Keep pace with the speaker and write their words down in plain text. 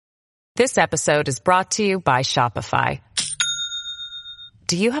This episode is brought to you by Shopify.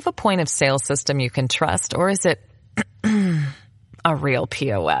 Do you have a point of sale system you can trust, or is it a real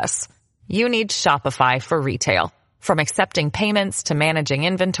POS? You need Shopify for retail. From accepting payments to managing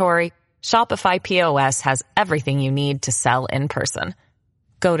inventory, Shopify POS has everything you need to sell in person.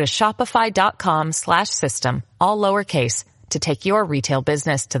 Go to shopify.com/system, all lowercase, to take your retail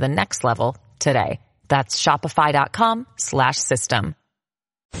business to the next level today. That's shopify.com/system.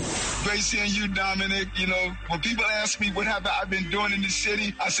 Great seeing you, Dominic. You know, when people ask me what have I been doing in the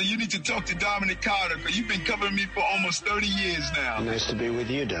city, I say, you need to talk to Dominic Carter, because you've been covering me for almost 30 years now. Nice to be with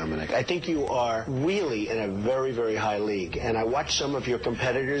you, Dominic. I think you are really in a very, very high league. And I watch some of your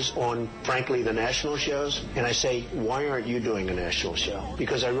competitors on, frankly, the national shows, and I say, why aren't you doing a national show?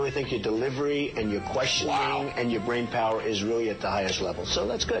 Because I really think your delivery and your questioning and your brain power is really at the highest level. So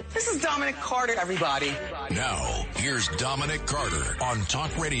that's good. This is Dominic Carter, everybody. Now, here's Dominic Carter on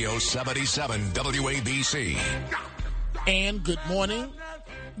Talk Radio 77 WABC. And good morning.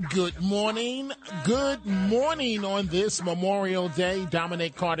 Good morning. Good morning on this Memorial Day.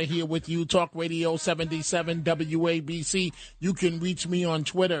 Dominic Carter here with you, Talk Radio 77 WABC. You can reach me on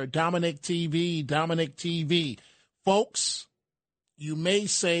Twitter, Dominic TV, Dominic TV. Folks, you may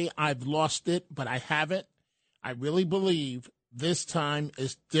say I've lost it, but I haven't. I really believe this time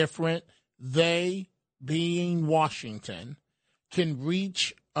is different. They, being Washington, can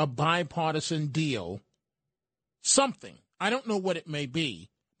reach a bipartisan deal, something. I don't know what it may be,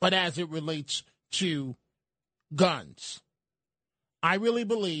 but as it relates to guns, I really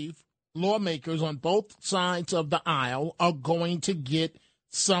believe lawmakers on both sides of the aisle are going to get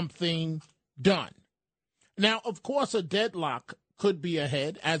something done. Now, of course, a deadlock could be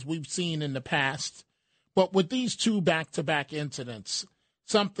ahead, as we've seen in the past, but with these two back-to-back incidents,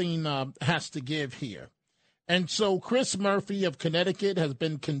 something has to give here. And so Chris Murphy of Connecticut has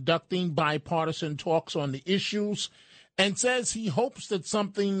been conducting bipartisan talks on the issues and says he hopes that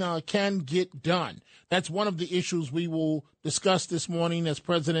something can get done. That's one of the issues we will discuss this morning as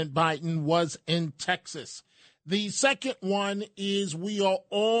President Biden was in Texas. The second one is we are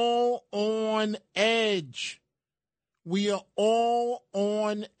all on edge. We are all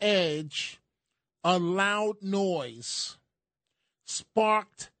on edge. A loud noise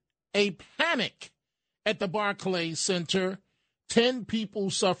sparked a panic at the Barclays Center. 10 people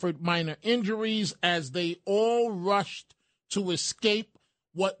suffered minor injuries as they all rushed to escape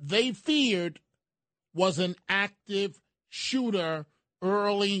what they feared was an active shooter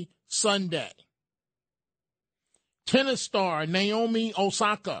early Sunday. Tennis star Naomi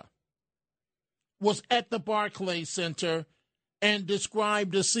Osaka was at the Barclays Center and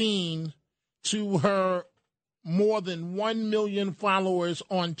described the scene to her more than 1 million followers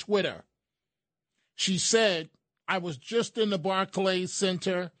on Twitter. She said, I was just in the Barclays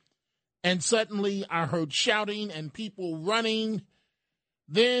Center, and suddenly I heard shouting and people running.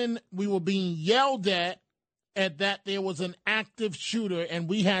 Then we were being yelled at that there was an active shooter, and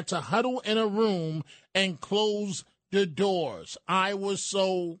we had to huddle in a room and close the doors. I was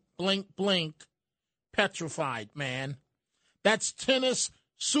so blank, petrified, man. That's tennis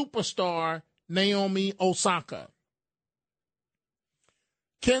superstar Naomi Osaka.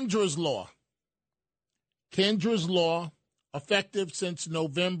 Kendra's Law, effective since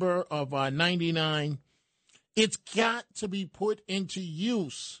November of 99. It's got to be put into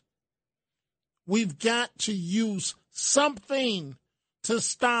use. We've got to use something to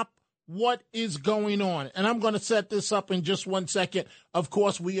stop what is going on. And I'm going to set this up in just 1 second. Of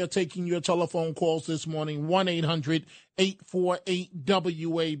course, we are taking your telephone calls this morning,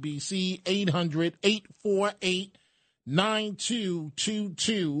 1-800-848-WABC,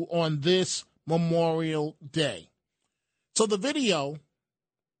 800-848-9222 on this Memorial Day. So the video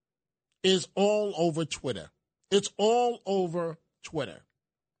is all over Twitter. It's all over Twitter.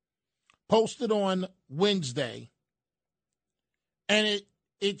 Posted on Wednesday. And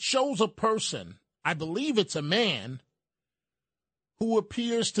it shows a person, I believe it's a man, who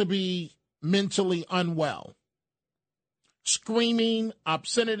appears to be mentally unwell, screaming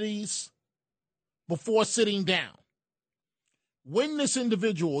obscenities before sitting down. When this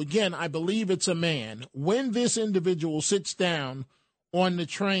individual, again, I believe it's a man, when this individual sits down on the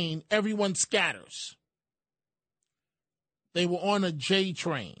train, everyone scatters. They were on a J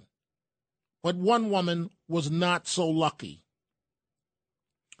train, but one woman was not so lucky.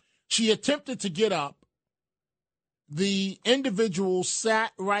 She attempted to get up. The individual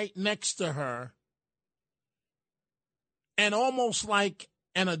sat right next to her, and almost like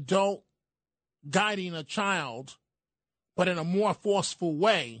an adult guiding a child, but in a more forceful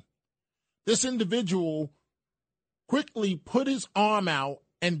way, this individual quickly put his arm out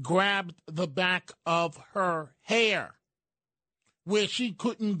and grabbed the back of her hair where she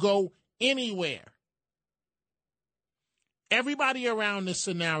couldn't go anywhere. Everybody around this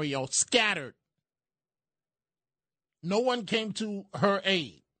scenario scattered. No one came to her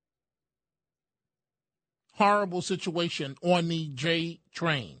aid. Horrible situation on the J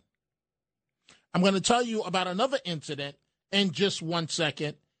train. I'm going to tell you about another incident in just 1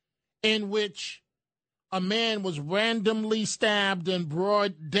 second in which a man was randomly stabbed in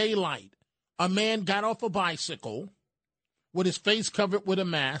broad daylight. A man got off a bicycle with his face covered with a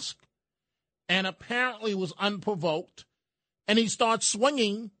mask and apparently was unprovoked, and he starts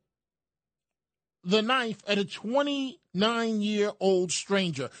swinging the knife at a 29-year-old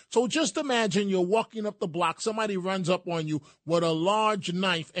stranger. So just imagine you're walking up the block, somebody runs up on you with a large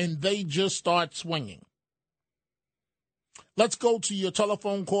knife, and they just start swinging. Let's go to your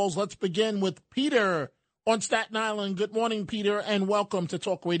telephone calls. Let's begin with Peter on Staten Island. Good morning, Peter, and welcome to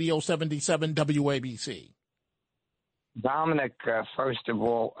Talk Radio 77 WABC. Dominic, first of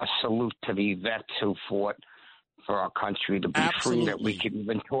all, a salute to the vets who fought for our country to be free, that we can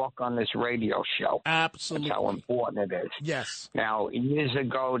even talk on this radio show. Absolutely. That's how important it is. Yes. Now, years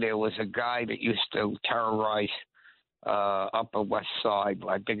ago, there was a guy that used to terrorize Upper West Side.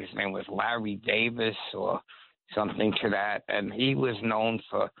 I think his name was Larry Davis or something to that, and he was known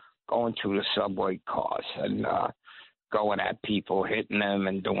for going through the subway cars and going at people, hitting them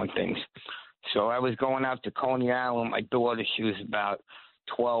and doing things. So I was going out to Coney Island. My daughter, she was about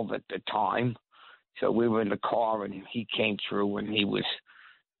 12 at the time. So we were in the car, and he came through, and it was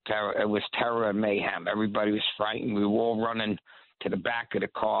terror and mayhem. Everybody was frightened. We were all running to the back of the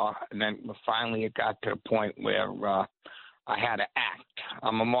car, and then finally it got to the point where I had to act.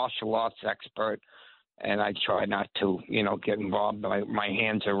 I'm a martial arts expert, and I try not to, get involved. My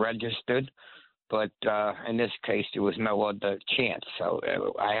hands are registered, but in this case, there was no other chance. So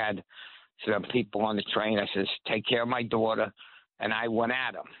I had some people on the train. I says, take care of my daughter. And I went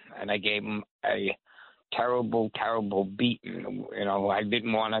at him, and I gave him a terrible, terrible beating. I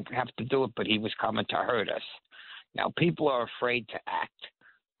didn't want to have to do it, but he was coming to hurt us. Now, people are afraid to act.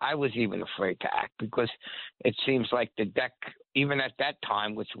 I was even afraid to act because it seems like the deck, even at that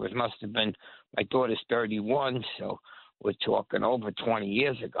time, which must have been, my daughter's 31, so we're talking over 20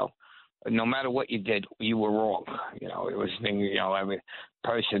 years ago. No matter what you did, you were wrong. It was, every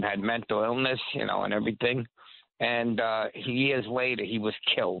person had mental illness, and everything. And years later, he was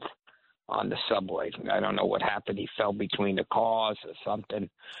killed on the subway. I don't know what happened. He fell between the cars or something,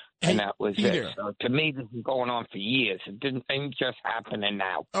 and that was Peter, it. So to me, this is going on for years. It didn't just happening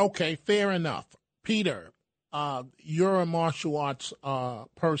now. Okay, fair enough. Peter, you're a martial arts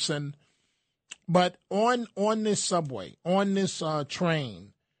person, but on this subway, on this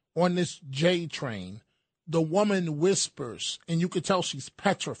train, on this J train, the woman whispers, and you could tell she's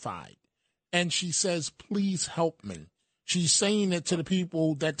petrified. And she says, please help me. She's saying it to the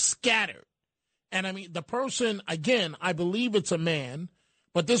people that scattered. And I mean, the person, again, I believe it's a man,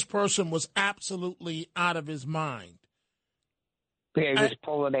 but this person was absolutely out of his mind. Yeah, he was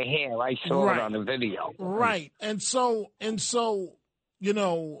pulling their hair. I saw it on the video. Right. And so,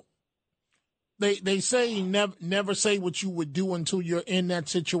 they say never say what you would do until you're in that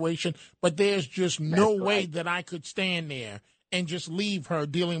situation, but there's just no way that I could stand there and just leave her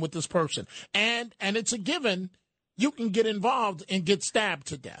dealing with this person. And it's a given you can get involved and get stabbed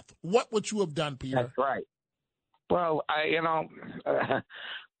to death. What would you have done, Peter? That's right. Well,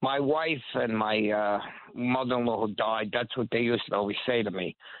 my wife and my mother-in-law who died, that's what they used to always say to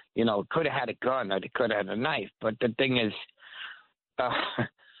me. Could have had a gun or they could have had a knife. But the thing is, to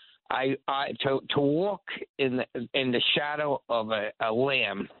walk in the shadow of a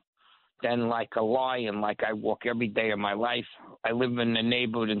lamb than like a lion, like I walk every day of my life. I live in a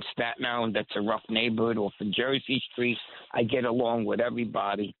neighborhood in Staten Island that's a rough neighborhood off of Jersey Street. I get along with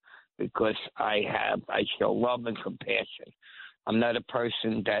everybody because I show love and compassion. I'm not a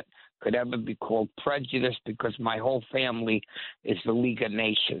person that could ever be called prejudiced because my whole family is the League of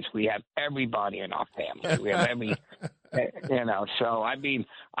Nations. We have everybody in our family. We have every, so I mean,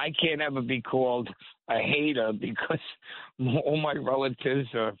 I can't ever be called a hater because all my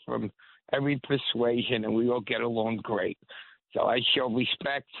relatives are from every persuasion and we all get along great. So I show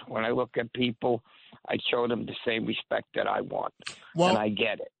respect. When I look at people, I show them the same respect that I want, and I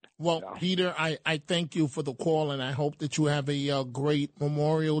get it. Well, so. Peter, I thank you for the call, and I hope that you have a great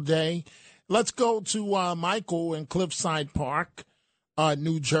Memorial Day. Let's go to Michael in Cliffside Park,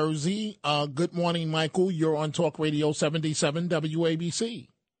 New Jersey. Good morning, Michael. You're on Talk Radio 77 WABC.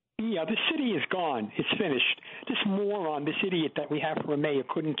 Yeah, the city is gone. It's finished. This moron, this idiot that we have for a mayor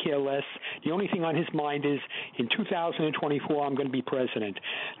couldn't care less. The only thing on his mind is, in 2024, I'm going to be president.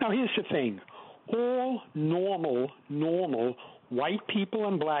 Now, here's the thing. All normal white people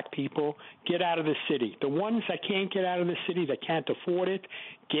and black people get out of the city. The ones that can't get out of the city, that can't afford it,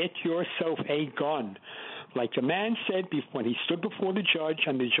 get yourself a gun. Like the man said when he stood before the judge,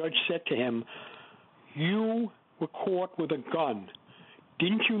 and the judge said to him, you were caught with a gun.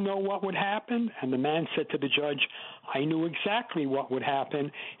 Didn't you know what would happen? And the man said to the judge, I knew exactly what would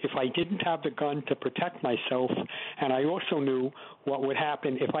happen if I didn't have the gun to protect myself, and I also knew what would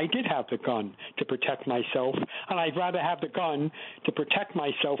happen if I did have the gun to protect myself, and I'd rather have the gun to protect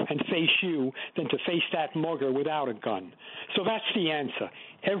myself and face you than to face that mugger without a gun. So that's the answer.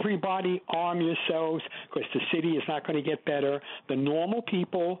 Everybody arm yourselves, because the city is not going to get better. The normal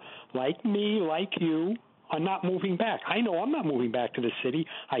people, like me, like you, are not moving back. I know I'm not moving back to the city.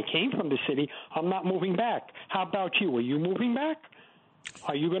 I came from the city. I'm not moving back. How about you? Are you moving back?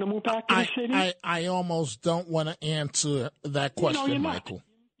 Are you going to move back to the city? I almost don't want to answer that question, Michael.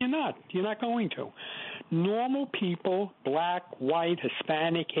 You're not. You're not going to. Normal people, black, white,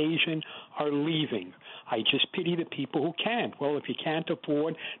 Hispanic, Asian, are leaving. I just pity the people who can't. Well, if you can't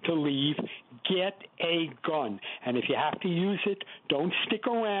afford to leave, get a gun. And if you have to use it, don't stick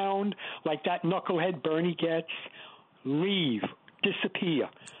around like that knucklehead Bernie gets. Leave. Disappear.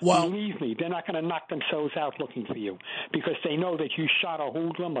 Well, believe me, they're not going to knock themselves out looking for you because they know that you shot a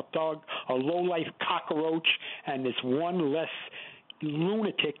hoodlum, a thug, a lowlife cockroach, and there's one less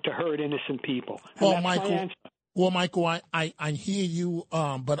lunatic to hurt innocent people. And well, that's Michael, my answer. Well, Michael, I hear you,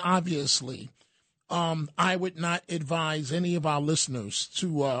 but obviously I would not advise any of our listeners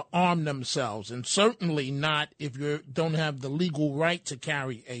to arm themselves, and certainly not if you don't have the legal right to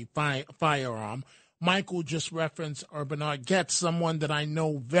carry a firearm. Michael just referenced Bernard Goetz, someone that I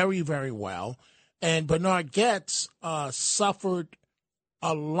know very, very well. And Bernard Goetz suffered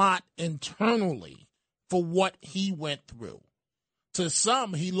a lot internally for what he went through. To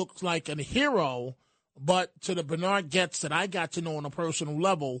some, he looks like a hero, but to the Bernard Goetz that I got to know on a personal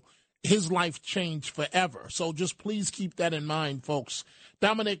level, his life changed forever. So just please keep that in mind, folks.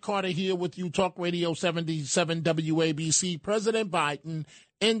 Dominic Carter here with you, Talk Radio 77 WABC. President Biden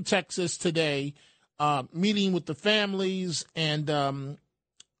in Texas today, meeting with the families and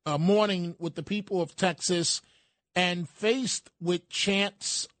mourning with the people of Texas, and faced with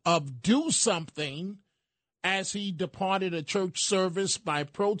chants of do something as he departed a church service by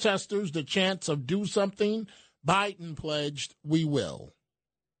protesters, the chants of do something. Biden pledged, we will.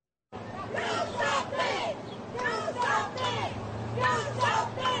 Do something! Do something! Do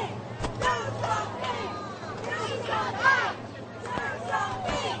something! Do something! Do something! Do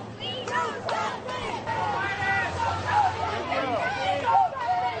something! Do something!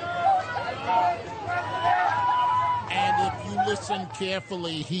 And if you listen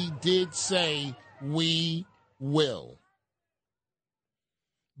carefully, he did say, we will.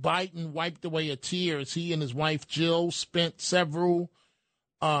 Biden wiped away a tear as he and his wife Jill spent several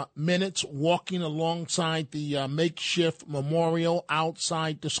minutes walking alongside the makeshift memorial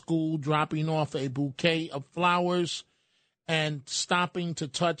outside the school, dropping off a bouquet of flowers and stopping to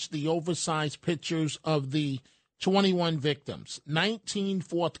touch the oversized pictures of the 21 victims, 19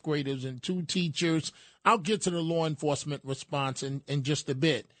 fourth graders and 2 teachers. I'll get to the law enforcement response in just a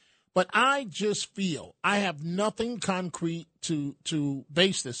bit. But I just feel, I have nothing concrete to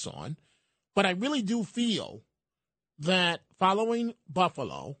base this on, but I really do feel that following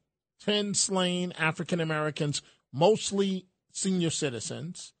Buffalo, 10 slain African Americans, mostly senior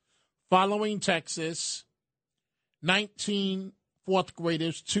citizens, following Texas, 19 fourth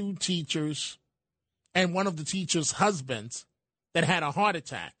graders, 2 teachers, and one of the teachers' husbands that had a heart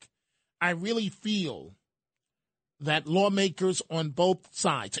attack, I really feel that lawmakers on both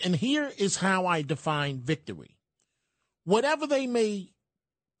sides, and here is how I define victory. Whatever they may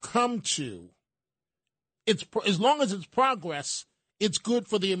come to, it's as long as it's progress, it's good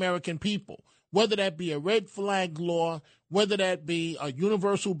for the American people. Whether that be a red flag law, whether that be a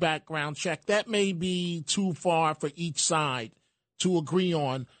universal background check, that may be too far for each side to agree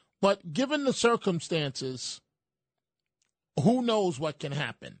on. But given the circumstances, who knows what can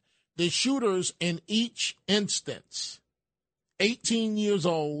happen? The shooters in each instance, 18 years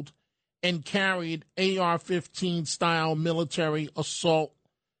old, and carried AR-15 style military assault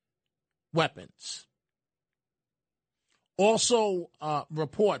weapons. Also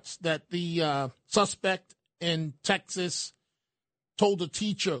reports that the suspect in Texas told a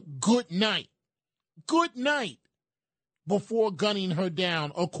teacher good night, before gunning her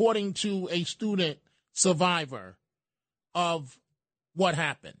down, according to a student survivor of what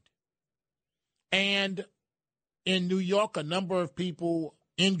happened. And in New York, a number of people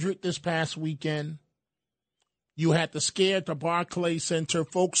injured this past weekend. You had the scare at the Barclays Center.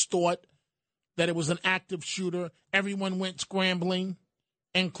 Folks thought that it was an active shooter. Everyone went scrambling,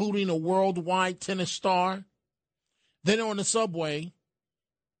 including a worldwide tennis star. Then on the subway,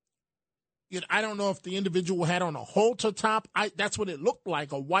 I don't know if the individual had on a halter top. That's what it looked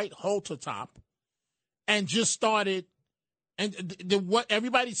like, a white halter top, and just started, and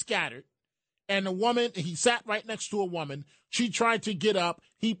everybody scattered. And the woman, he sat right next to a woman. She tried to get up.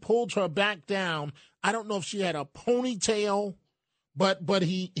 He pulled her back down. I don't know if she had a ponytail, but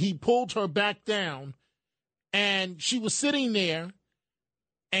he pulled her back down. And she was sitting there,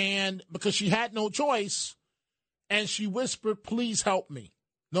 and because she had no choice, and she whispered, "Please help me."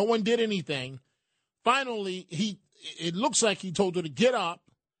 No one did anything. Finally, it looks like he told her to get up,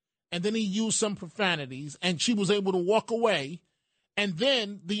 and then he used some profanities, and she was able to walk away. And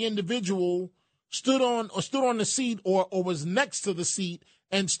then the individual stood on the seat or was next to the seat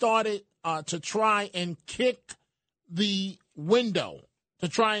and started to try and kick the window, to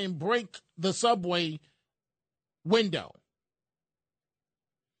try and break the subway window.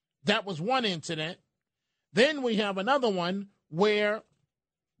 That was one incident. Then we have another one where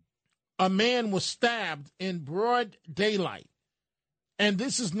a man was stabbed in broad daylight. And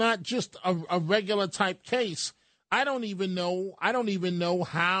this is not just a regular type case. I don't even know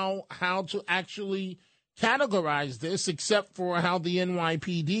how to actually categorize this, except for how the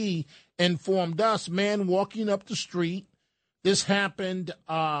NYPD informed us. Man walking up the street. This happened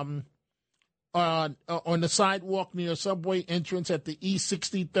on the sidewalk near Subway entrance at the East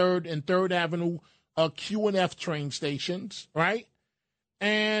 63rd and 3rd Avenue Q&F train stations, right?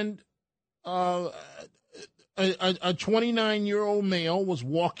 And a 29-year-old male was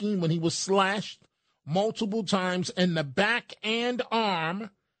walking when he was slashed multiple times in the back and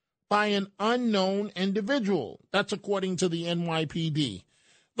arm by an unknown individual. That's according to the NYPD.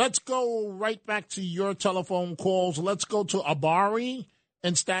 Let's go right back to your telephone calls. Let's go to Abari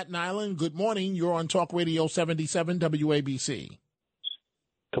in Staten Island. Good morning. You're on Talk Radio 77 WABC.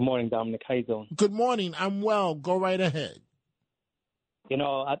 Good morning, Dominic. How you doing? Good morning. I'm well. Go right ahead.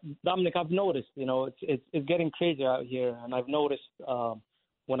 Dominic, I've noticed, it's getting crazier out here, and I've noticed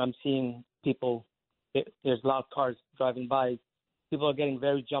when I'm seeing people, there's a lot of cars driving by, people are getting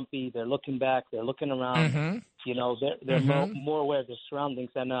very jumpy. They're looking back. They're looking around. Mm-hmm. They're more aware of their surroundings.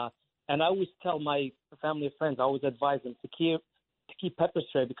 And I always tell my family and friends, I always advise them to keep pepper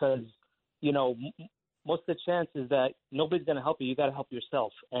spray because, most of the chances that nobody's going to help you. You got to help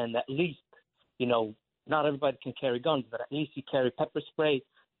yourself. And at least, not everybody can carry guns, but at least you carry pepper spray.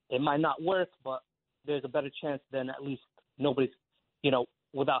 It might not work, but there's a better chance than at least nobody's,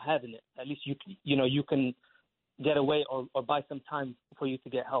 without having it. At least you can get away or buy some time for you to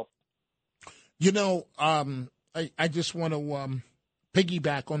get help. I just want to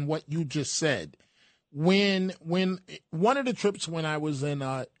piggyback on what you just said. When one of the trips when I was in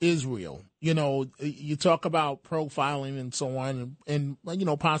Israel, you talk about profiling and so on, and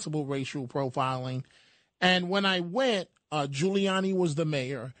possible racial profiling. And when I went, Giuliani was the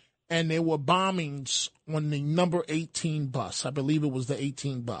mayor, and there were bombings on the number 18 bus. I believe it was the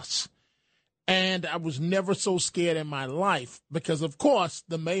 18 bus. And I was never so scared in my life because, of course,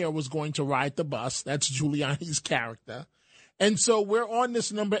 the mayor was going to ride the bus. That's Giuliani's character. And so we're on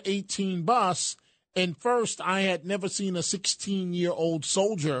this number 18 bus. And first, I had never seen a 16-year-old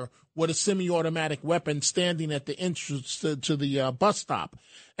soldier with a semi-automatic weapon standing at the entrance to the bus stop.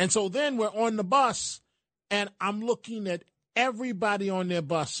 And so then we're on the bus, and I'm looking at everybody on their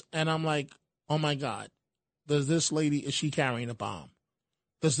bus, and I'm like, oh, my God, is she carrying a bomb?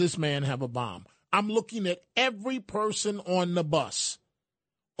 Does this man have a bomb? I'm looking at every person on the bus,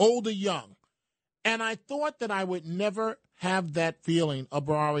 old or young. And I thought that I would never have that feeling,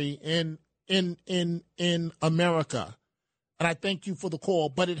 Abari, in America. And I thank you for the call.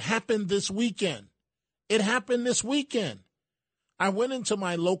 But it happened this weekend. I went into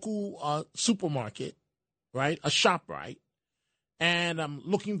my local supermarket, right, a ShopRite, and I'm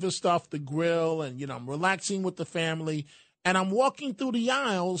looking for stuff to grill, and, I'm relaxing with the family. And I'm walking through the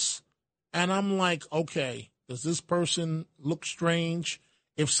aisles, and I'm like, okay, does this person look strange?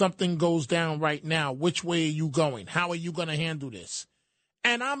 If something goes down right now, which way are you going? How are you going to handle this?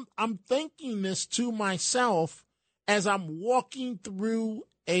 And I'm thinking this to myself as I'm walking through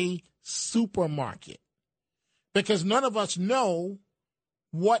a supermarket, because none of us know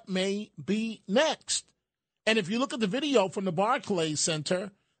what may be next. And if you look at the video from the Barclays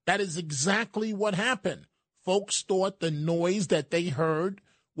Center, that is exactly what happened. Folks thought the noise that they heard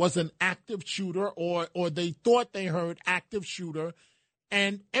was an active shooter, or they thought they heard active shooter.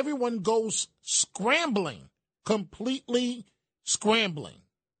 and everyone goes scrambling, completely scrambling.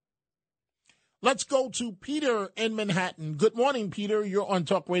 Let's go to Peter in Manhattan. Good morning, Peter. You're on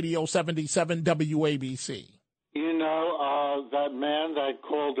Talk Radio 77 WABC. You know, that man that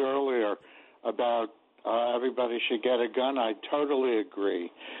called earlier about everybody should get a gun, I totally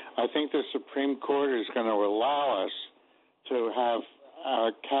agree. I think the Supreme Court is going to allow us to have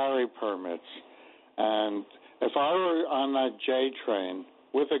carry permits. And if I were on that J train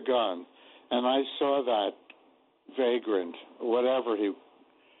with a gun and I saw that vagrant, whatever he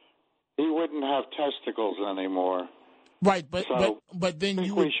wouldn't have testicles anymore. Right, but then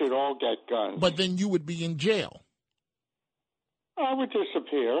we should all get guns. But then you would be in jail. I would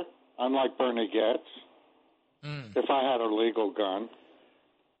disappear, unlike Bernie Getz, if I had a legal gun.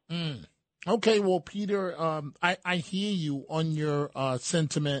 Okay, well, Peter, I hear you on your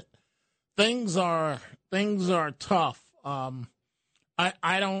sentiment. Things are tough. I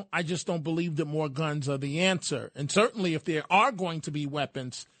just don't believe that more guns are the answer. And certainly, if there are going to be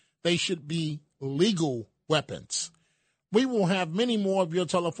weapons, they should be legal weapons. We will have many more of your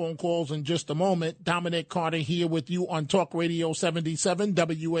telephone calls in just a moment. Dominic Carter here with you on Talk Radio 77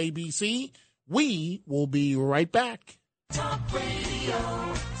 WABC. We will be right back. Talk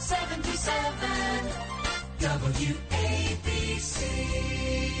Radio 77 WABC.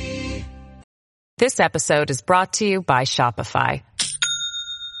 This episode is brought to you by Shopify.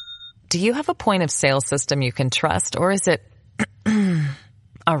 Do you have a point of sale system you can trust, or is it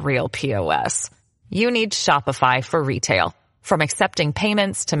a real POS? You need Shopify for retail. From accepting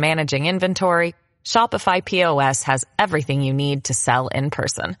payments to managing inventory, Shopify POS has everything you need to sell in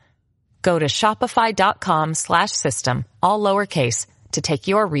person. Go to shopify.com/system, all lowercase, to take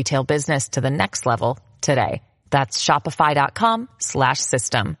your retail business to the next level today. That's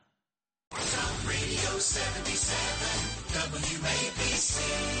shopify.com/system. Radio 77 WABC.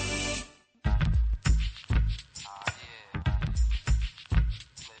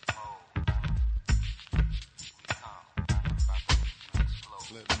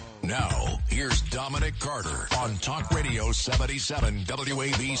 Now, here's Dominic Carter on Talk Radio 77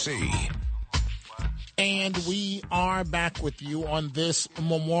 WABC. And we are back with you on this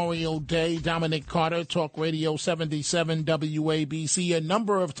Memorial Day. Dominic Carter, Talk Radio 77 WABC. A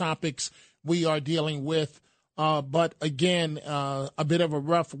number of topics we are dealing with. But again, a bit of a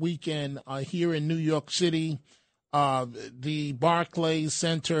rough weekend here in New York City. The Barclays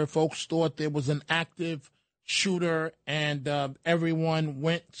Center, folks thought there was an active shooter, and everyone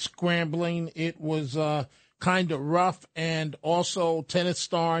went scrambling. It was kind of rough, and also tennis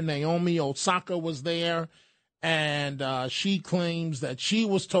star Naomi Osaka was there, and she claims that she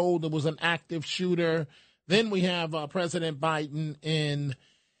was told it was an active shooter. Then we have President Biden in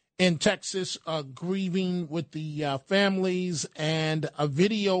Texas grieving with the families, and a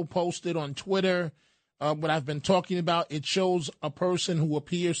video posted on Twitter, what I've been talking about. It shows a person who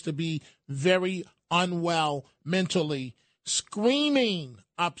appears to be very unwell mentally, screaming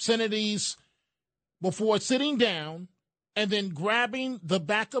obscenities before sitting down and then grabbing the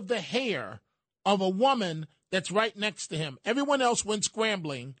back of the hair of a woman that's right next to him. Everyone else went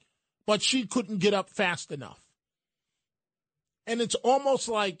scrambling, but she couldn't get up fast enough. And it's almost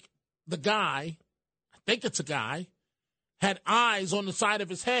like the guy, I think it's a guy, had eyes on the side of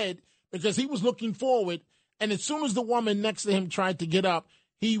his head because he was looking forward, and as soon as the woman next to him tried to get up,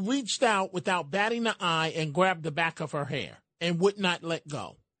 he reached out without batting an eye and grabbed the back of her hair and would not let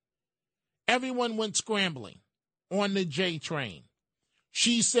go. Everyone went scrambling on the J train.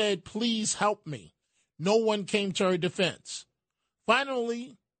 She said, "Please help me." No one came to her defense.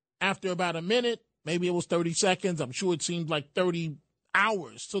 Finally, after about a minute, maybe it was 30 seconds, I'm sure it seemed like 30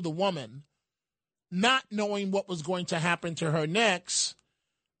 hours to the woman, not knowing what was going to happen to her next,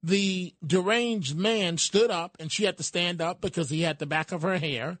 the deranged man stood up, and she had to stand up because he had the back of her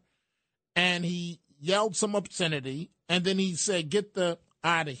hair, and he yelled some obscenity, and then he said, "Get the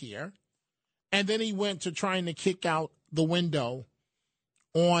out of here." And then he went to trying to kick out the window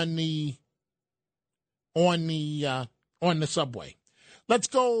on the subway. Let's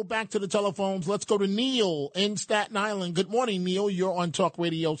go back to the telephones. Let's go to Neil in Staten Island. Good morning, Neil. You're on Talk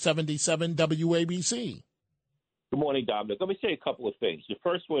Radio 77 WABC. Good morning, Dominic. Let me say a couple of things. The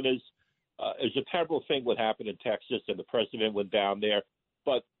first one is it's a terrible thing what happened in Texas, and the president went down there.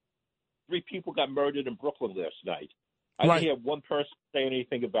 But 3 people got murdered in Brooklyn last night. I didn't hear one person say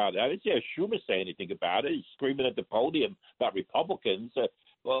anything about it. I didn't hear Schumer say anything about it. He's screaming at the podium about Republicans.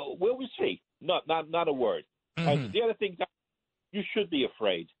 Well, where was he? Not a word. Mm-hmm. And the other thing, you should be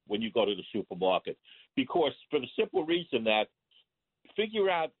afraid when you go to the supermarket, because for the simple reason that figure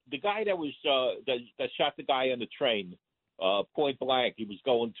out the guy that was that shot the guy on the train point blank. He was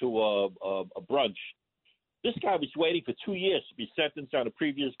going to a brunch. This guy was waiting for 2 years to be sentenced on a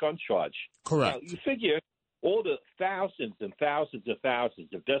previous gun charge. Correct. Now, you figure all the thousands and thousands and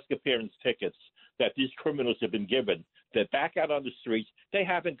thousands of desk appearance tickets that these criminals have been given, they're back out on the streets. They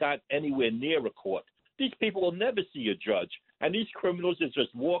haven't got anywhere near a court. These people will never see a judge. And these criminals are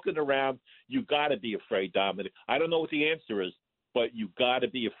just walking around. You got to be afraid, Dominic. I don't know what the answer is, but you got to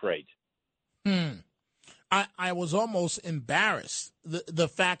be afraid. I was almost embarrassed, the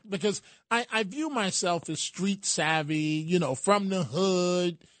fact, because I view myself as street savvy, from the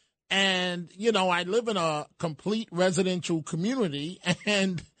hood. And, I live in a complete residential community,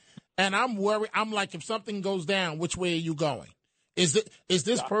 and I'm worried. I'm like, if something goes down, which way are you going? Is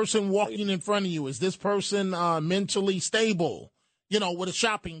this person walking in front of you? Is this person mentally stable, with a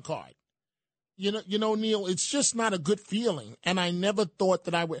shopping cart? Neil, it's just not a good feeling. And I never thought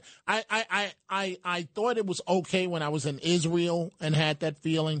that I would. I thought it was okay when I was in Israel and had that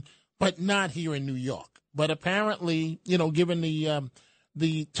feeling, but not here in New York. But apparently, given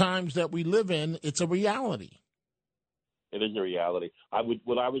the times that we live in, it's a reality. It is a reality.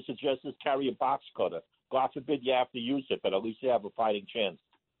 What I would suggest is carry a box cutter. God forbid you have to use it, but at least you have a fighting chance.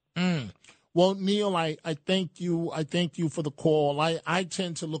 Well, Neil, I thank you. I thank you for the call. I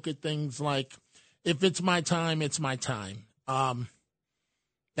tend to look at things like, if it's my time, it's my time.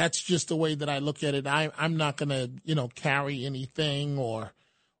 That's just the way that I look at it. I'm not going to, carry anything or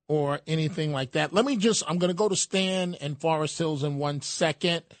anything like that. I'm going to go to Stan and Forest Hills in 1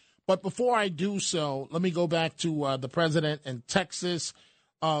 second. But before I do so, let me go back to the president in Texas.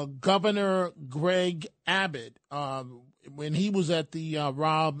 Governor Greg Abbott, when he was at the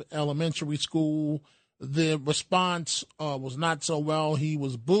Robb Elementary School, the response was not so well. He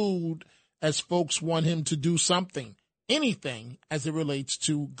was booed as folks want him to do something, anything, as it relates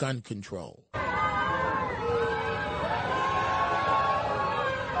to gun control.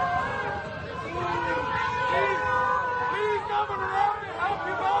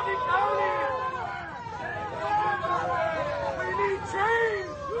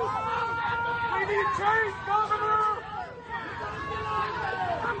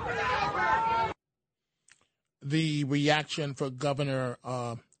 The reaction for Governor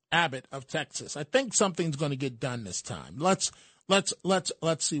Abbott of Texas. I think something's going to get done this time. Let's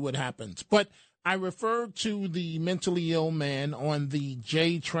see what happens. But I referred to the mentally ill man on the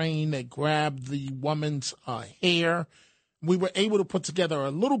J train that grabbed the woman's hair. We were able to put together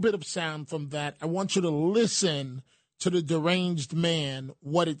a little bit of sound from that. I want you to listen to the deranged man,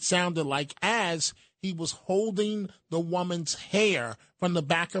 what it sounded like as he was holding the woman's hair from the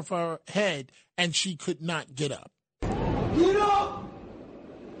back of her head, and she could not get up. Get up!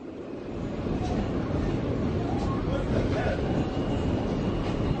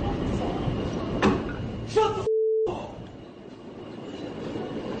 Shut the up!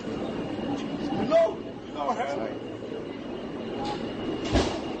 No!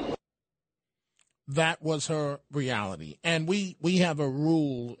 That was her reality. And we have a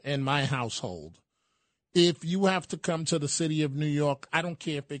rule in my household. If you have to come to the city of New York, I don't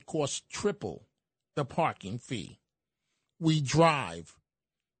care if it costs triple the parking fee. We drive.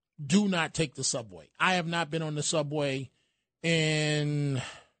 Do not take the subway. I have not been on the subway it's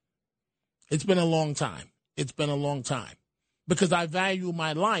been a long time. It's been a long time because I value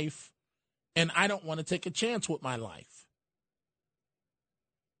my life and I don't want to take a chance with my life.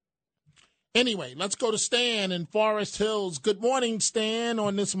 Anyway, let's go to Stan in Forest Hills. Good morning, Stan,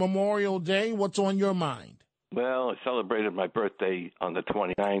 on this Memorial Day. What's on your mind? Well, I celebrated my birthday on the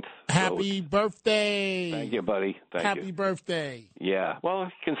 29th. Happy birthday. Thank you, buddy. Thank you. Happy birthday. Yeah. Well,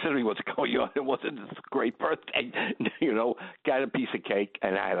 considering what's going on, it wasn't a great birthday. Got a piece of cake,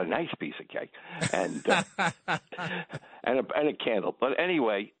 and I had a nice piece of cake, and and a candle. But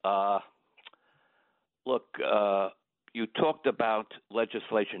anyway, look, you talked about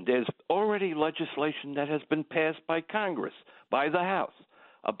legislation. There's already legislation that has been passed by Congress, by the House,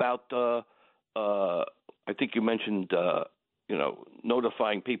 about I think you mentioned,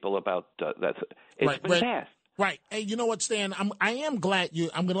 notifying people about that. It's been passed. Right. Hey, you know what, Stan? I am glad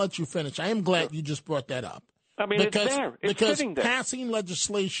I'm going to let you finish. I am glad you just brought that up. I mean, it's there. It's sitting there. Passing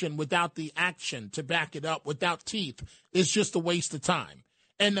legislation without the action to back it up, without teeth, is just a waste of time.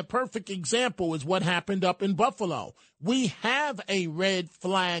 And the perfect example is what happened up in Buffalo. We have a red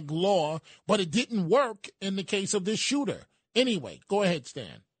flag law, but it didn't work in the case of this shooter. Anyway, go ahead,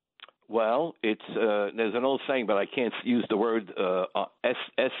 Stan. Well, it's there's an old saying, but I can't use the word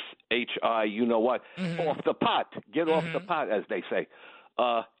SSHI, you know what, off the pot. Get off the pot, as they say.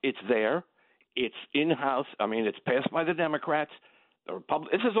 It's there. It's in-house. I mean, it's passed by the Democrats.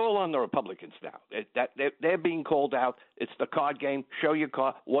 This is all on the Republicans now. They're being called out. It's the card game. Show your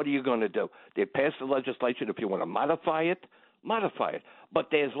card. What are you going to do? They passed the legislation. If you want to modify it, modify it. But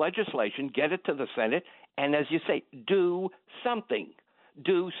there's legislation. Get it to the Senate. And as you say, do something.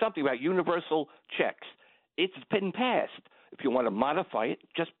 Do something about universal checks. It's been passed. If you want to modify it,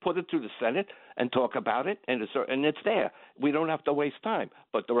 just put it through the Senate and talk about it, and it's there. We don't have to waste time.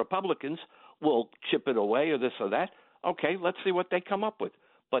 But the Republicans will chip it away or this or that. Okay, let's see what they come up with.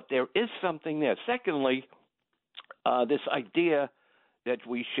 But there is something there. Secondly, this idea that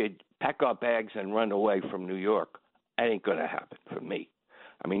we should pack our bags and run away from New York, that ain't going to happen for me.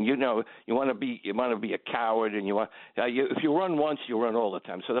 I mean, you want to be a coward, and if you run once, you run all the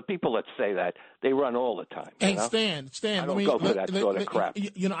time. So the people that say that, they run all the time. Hey, Stan, I don't go for that sort of crap.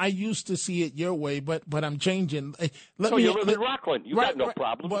 I used to see it your way, but I'm changing. You live in Rockland. You got no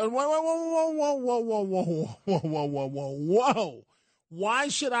problem. Whoa. Why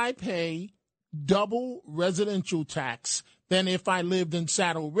should I pay double residential tax than if I lived in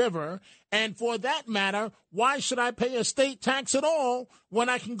Saddle River? And for that matter, why should I pay a state tax at all when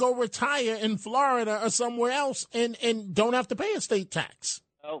I can go retire in Florida or somewhere else and don't have to pay a state tax?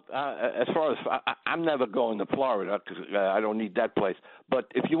 Well, as far as I'm never going to Florida because I don't need that place.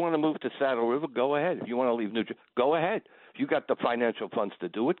 But if you want to move to Saddle River, go ahead. If you want to leave New Jersey, go ahead. If you got the financial funds to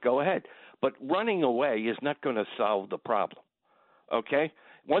do it, go ahead. But running away is not going to solve the problem. Okay?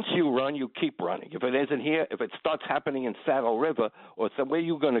 Once you run, you keep running. If it isn't here, if it starts happening in Saddle River or somewhere,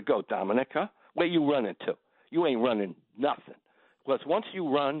 you going to go, Dominic, huh? Where you running to? You ain't running nothing. Because once you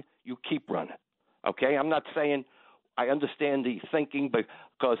run, you keep running. Okay? I'm not saying I understand the thinking, but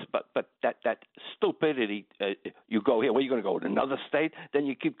that stupidity, you go here, where are you going to go? To another state? Then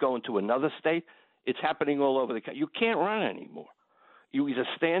you keep going to another state? It's happening all over the country. You can't run anymore. You either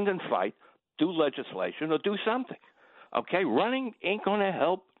stand and fight, do legislation, or do something. Okay, running ain't going to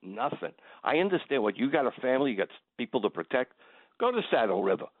help nothing. I understand what you got a family, you got people to protect. Go to Saddle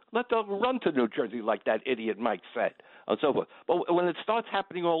River. Let them run to New Jersey like that idiot Mike said, and so forth. But when it starts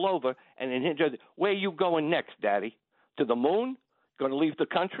happening all over, and in New Jersey, where are you going next, Daddy? To the moon? Going to leave the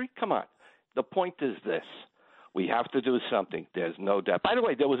country? Come on. The point is this. We have to do something. There's no doubt. By the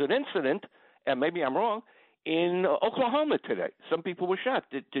way, there was an incident, and maybe I'm wrong, in Oklahoma today. Some people were shot.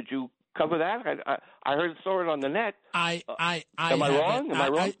 Did you cover that? I saw it on the net. Am I wrong? Am I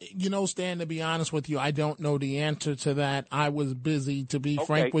wrong? Stan, to be honest with you, I don't know the answer to that. I was busy, to be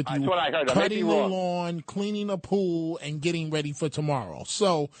frank with you, that's what I heard. cutting the lawn, cleaning a pool, and getting ready for tomorrow.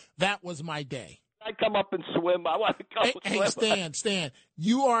 So that was my day. I come up and swim. I want to come swim. Hey, Stan,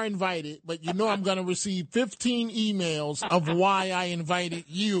 you are invited, but you know I'm going to receive 15 emails of why I invited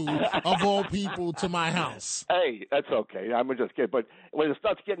you, of all people, to my house. Hey, that's okay. I'm just kidding. But when it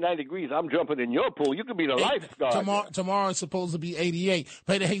starts getting 90 degrees, I'm jumping in your pool. You can be the lifeguard. Tomorrow is supposed to be 88.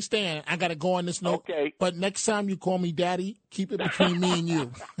 But hey, Stan, I got to go on this note. Okay. But next time you call me Daddy, keep it between me and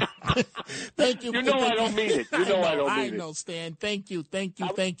you. Thank you. You know I don't mean it. I don't mean it. I know, Stan. Thank you. Thank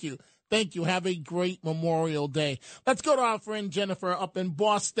you. Have a great Memorial Day. Let's go to our friend Jennifer up in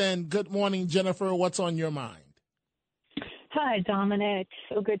Boston. Good morning, Jennifer. What's on your mind? Hi, Dominic.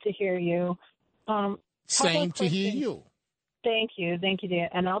 So good to hear you. Same to hear you. Thank you, dear.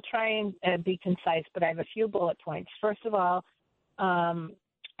 And I'll try and be concise, but I have a few bullet points. First of all, I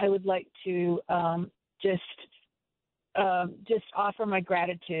would like to just offer my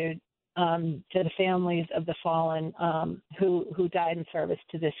gratitude to the families of the fallen who died in service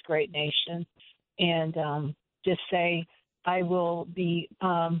to this great nation, and just say I will be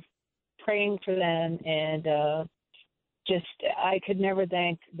praying for them, and I could never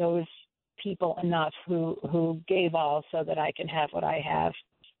thank those people enough who gave all so that I can have what I have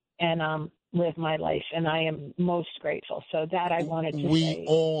and live my life, and I am most grateful. So that I wanted to say. We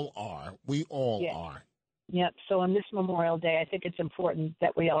all are. Yep. So on this Memorial Day, I think it's important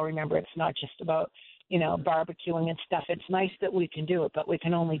that we all remember it's not just about, barbecuing and stuff. It's nice that we can do it, but we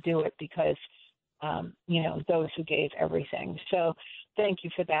can only do it because, those who gave everything. So thank you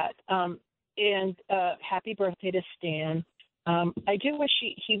for that. And happy birthday to Stan. I do wish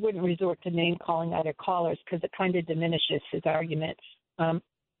he wouldn't resort to name calling other callers because it kind of diminishes his argument.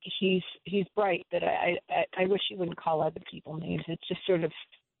 He's bright, but I wish he wouldn't call other people names. It's just sort of,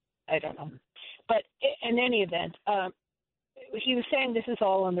 I don't know. But in any event, he was saying this is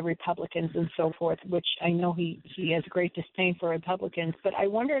all on the Republicans and so forth, which I know he has great disdain for Republicans. But I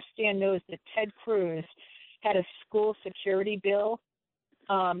wonder if Stan knows that Ted Cruz had a school security bill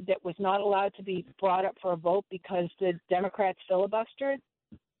that was not allowed to be brought up for a vote because the Democrats filibustered.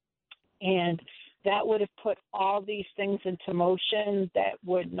 And that would have put all these things into motion that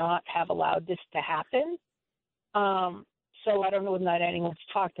would not have allowed this to happen. So I don't know that anyone's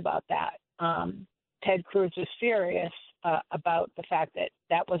talked about that. Ted Cruz was furious about the fact that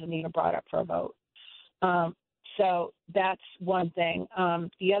that wasn't even brought up for a vote. So that's one thing.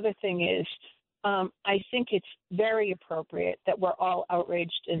 The other thing is, I think it's very appropriate that we're all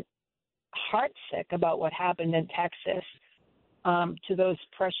outraged and heartsick about what happened in Texas to those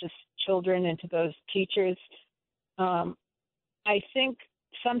precious children and to those teachers. I think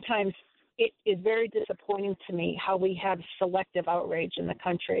sometimes it is very disappointing to me how we have selective outrage in the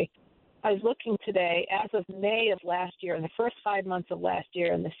country. I was looking today, as of May of last year, in the first 5 months of last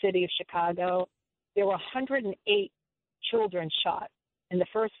year in the city of Chicago, there were 108 children shot in the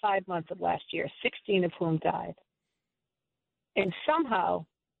first 5 months of last year, 16 of whom died. And somehow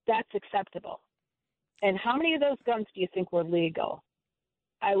that's acceptable. And how many of those guns do you think were legal?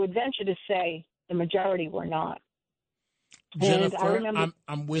 I would venture to say the majority were not. Jennifer, and I remember,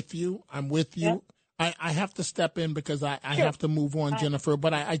 I'm with you. I'm with you. Yeah. I have to step in because I Sure. have to move on, Jennifer.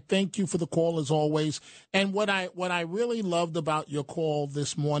 But I thank you for the call as always. And what I really loved about your call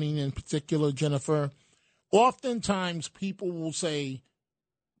this morning in particular, Jennifer, oftentimes people will say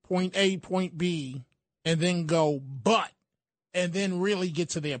point A, point B, and then go but, and then really get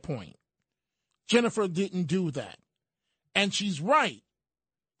to their point. Jennifer didn't do that. And she's right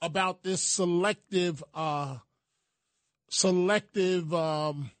about this selective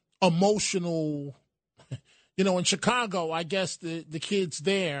emotional, in Chicago, I guess the kids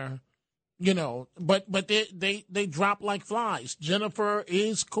there, but they drop like flies. Jennifer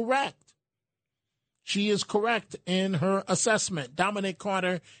is correct. She is correct in her assessment. Dominic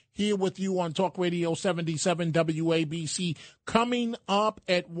Carter here with you on Talk Radio 77 WABC. Coming up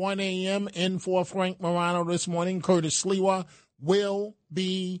at 1 a.m. in for Frank Morano this morning, Curtis Sliwa will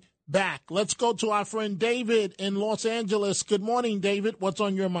be back. Let's go to our friend David in Los Angeles. Good morning, David. What's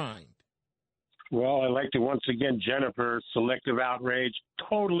on your mind? Well, I'd like to once again, Jennifer, selective outrage,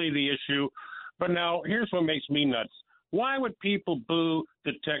 totally the issue. But now, here's what makes me nuts. Why would people boo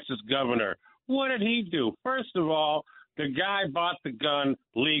the Texas governor? What did he do? First of all, the guy bought the gun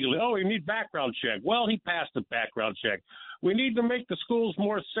legally. Oh, we need background check. Well, he passed the background check. We need to make the schools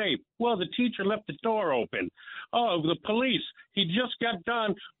more safe. Well, the teacher left the door open. Oh, the police. He just got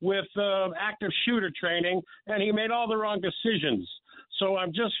done with active shooter training, and he made all the wrong decisions. So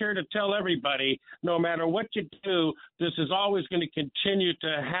I'm just here to tell everybody, no matter what you do, this is always going to continue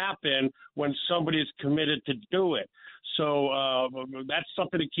to happen when somebody's committed to do it. So that's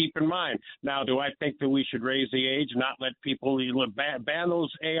something to keep in mind. Now, do I think that we should raise the age, not let people ban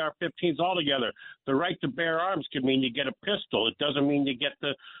those AR-15s altogether? The right to bear arms could mean you get a pistol. It doesn't mean you get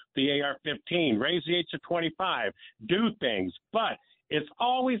the AR-15. Raise the age to 25. Do things. But it's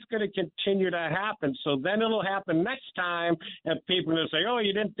always going to continue to happen. So then it'll happen next time, and people are going to say, oh,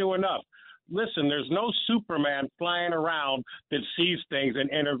 you didn't do enough. Listen, there's no Superman flying around that sees things and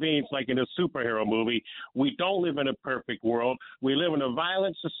intervenes like in a superhero movie. We don't live in a perfect world. We live in a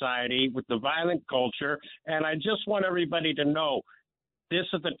violent society with the violent culture, and I just want everybody to know this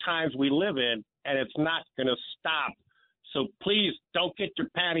is the times we live in, and it's not going to stop. So please don't get your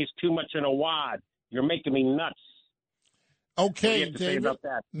panties too much in a wad. You're making me nuts. Okay, what do you have to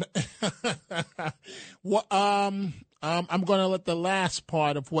David. say about that? Well, I'm going to let the last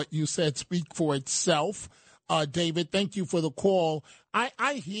part of what you said speak for itself. David, thank you for the call.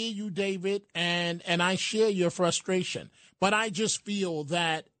 I hear you, David, and I share your frustration. But I just feel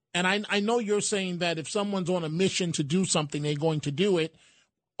that, and I know you're saying that if someone's on a mission to do something, they're going to do it.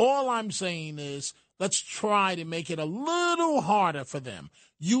 All I'm saying is let's try to make it a little harder for them.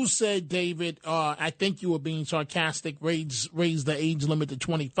 You said, David, I think you were being sarcastic, raise the age limit to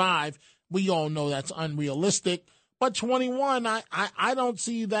 25. We all know that's unrealistic. But 21, I don't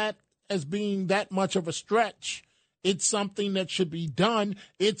see that as being that much of a stretch. It's something that should be done.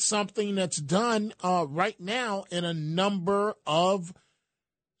 It's something that's done right now in a number of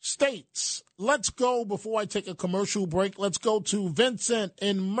states. Let's go, before I take a commercial break, let's go to Vincent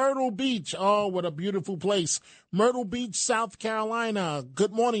in Myrtle Beach. Oh, what a beautiful place. Myrtle Beach, South Carolina.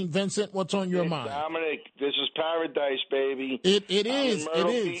 Good morning, Vincent. What's on your mind? Dominic, this is paradise, baby. It is.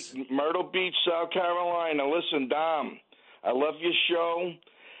 Myrtle Beach, South Carolina. Listen, Dom, I love your show,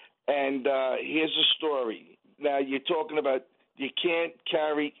 and here's a story. Now, you're talking about you can't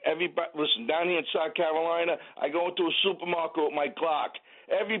carry everybody. Listen, down here in South Carolina, I go into a supermarket with my Glock.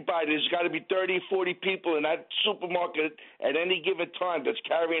 Everybody, there's got to be 30, 40 people in that supermarket at any given time that's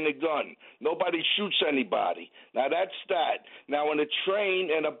carrying a gun. Nobody shoots anybody. Now, that's that. Now, in a train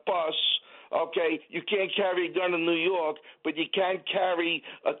and a bus, okay, you can't carry a gun in New York, but you can carry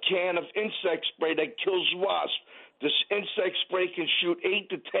a can of insect spray that kills wasps. This insect spray can shoot 8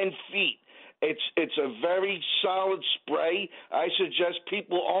 to 10 feet. It's a very solid spray. I suggest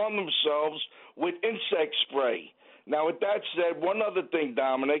people arm themselves with insect spray. Now, with that said, one other thing,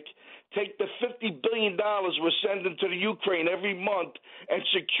 Dominic, take the $50 billion we're sending to the Ukraine every month and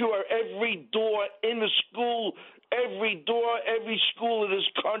secure every door in the school, every door, every school in this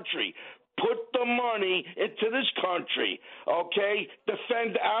country. Put the money into this country, okay?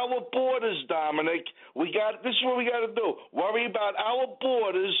 Defend our borders, Dominic. This is what we got to do. Worry about our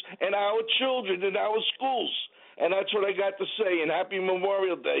borders and our children and our schools. And that's what I got to say. And happy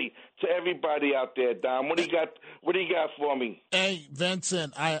Memorial Day to everybody out there, Dom. What do you got for me? Hey,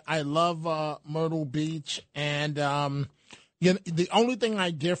 Vincent, I love Myrtle Beach, and the only thing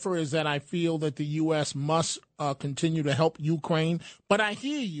I differ is that I feel that the U.S. must continue to help Ukraine. But I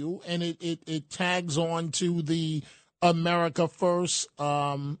hear you, and it tags on to the America First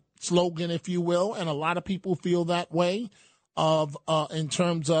slogan, if you will, and a lot of people feel that way in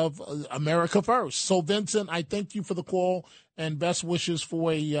terms of America First. So, Vincent, I thank you for the call, and best wishes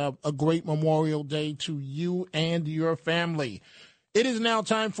for a great Memorial Day to you and your family. It is now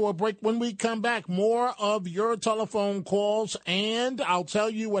time for a break. When we come back, more of your telephone calls, and I'll tell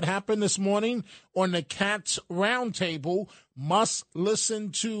you what happened this morning on the Cats Roundtable. Must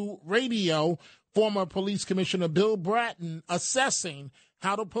listen to radio. Former Police Commissioner Bill Bratton assessing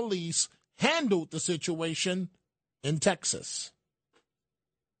how the police handled the situation in Texas.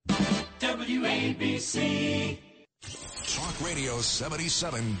 WABC. Talk Radio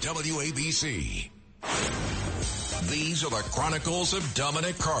 77 WABC. These are the Chronicles of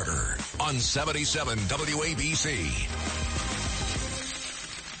Dominic Carter on 77 WABC.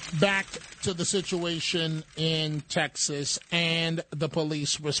 Back to the situation in Texas and the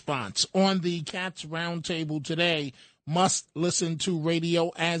police response. On the Cats Roundtable today, must listen to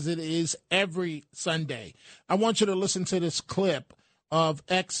radio as it is every Sunday. I want you to listen to this clip of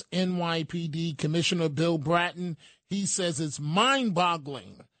ex-NYPD Commissioner Bill Bratton. He says it's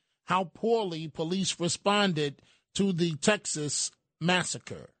mind-boggling how poorly police responded to the Texas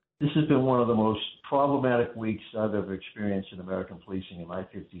massacre. This has been one of the most problematic weeks I've ever experienced in American policing in my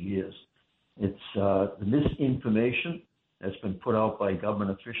 50 years. It's the misinformation that's been put out by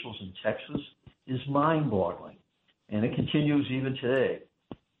government officials in Texas is mind-boggling, and it continues even today.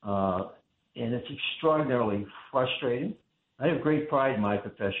 And it's extraordinarily frustrating. I have great pride in my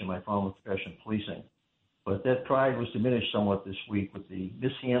profession, my former profession, policing, but that pride was diminished somewhat this week with the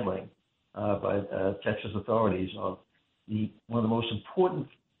mishandling by Texas authorities of one of the most important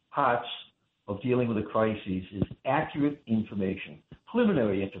parts of dealing with a crisis is accurate information,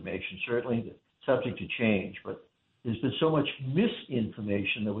 preliminary information, certainly subject to change, but there's been so much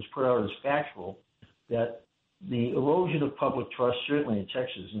misinformation that was put out as factual that the erosion of public trust, certainly in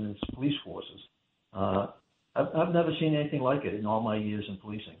Texas and its police forces, I've never seen anything like it in all my years in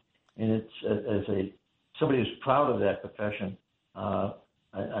policing. And it's as somebody who's proud of that profession,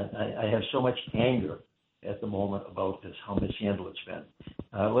 I have so much anger at the moment about this, how mishandled it's been,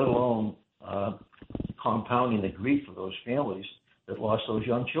 let alone compounding the grief of those families that lost those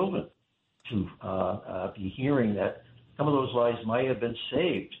young children, to be hearing that some of those lives might have been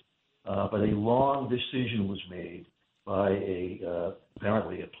saved, but a wrong decision was made by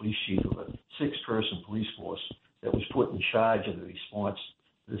apparently a police chief of a 6-person police force that was put in charge of the response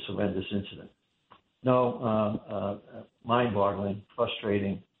to this horrendous incident. No, mind-boggling,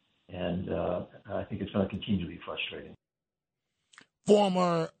 frustrating, and I think it's going to continue to be frustrating.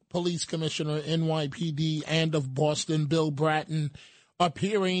 Former Police Commissioner, NYPD, and of Boston, Bill Bratton,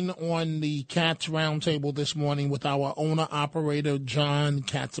 appearing on the Cats Roundtable this morning with our owner-operator, John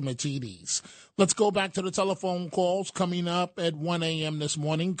Catsimatidis. Let's go back to the telephone calls coming up at 1 a.m. this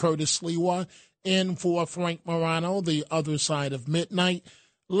morning. Curtis Sliwa in for Frank Morano, the other side of midnight.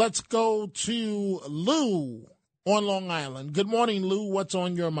 Let's go to Lou on Long Island. Good morning, Lou. What's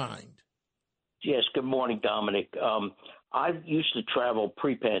on your mind? Yes, good morning, Dominic. I used to travel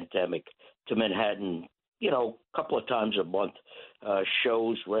pre-pandemic to Manhattan, a couple of times a month,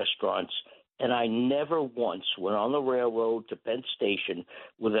 shows, restaurants, and I never once went on the railroad to Penn Station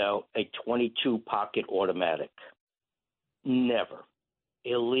without a .22 pocket automatic. Never.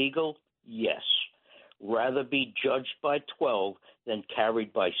 Illegal? Yes. Rather be judged by 12 than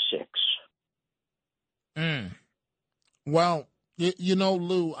carried by 6. Well,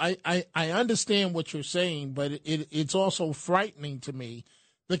 Lou, I understand what you're saying, but it's also frightening to me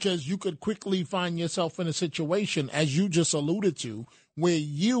because you could quickly find yourself in a situation, as you just alluded to, where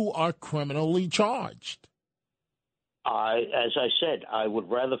you are criminally charged. As I said, I would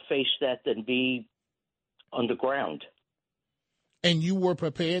rather face that than be underground. And you were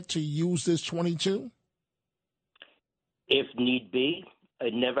prepared to use this .22? If need be.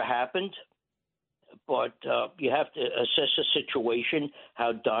 It never happened. but you have to assess the situation,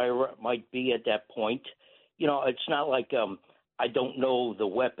 how dire it might be at that point. You know, it's not like I don't know the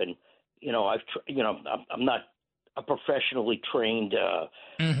weapon. You know, I'm not a professionally trained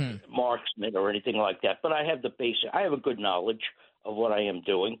marksman or anything like that, but I have I have a good knowledge of what I am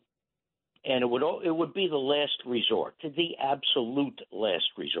doing, and it would be the last resort, the absolute last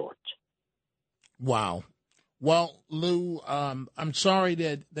resort. Wow. Well, Lou, I'm sorry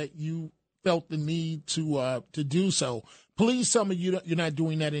that you felt the need to do so. Please tell me you're not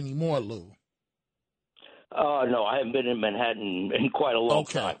doing that anymore, Lou. No, I haven't been in Manhattan in quite a long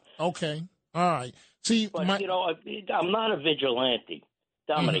time. Okay. All right. See, but I'm not a vigilante,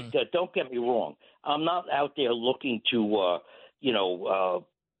 Dominic. Don't get me wrong. I'm not out there looking to,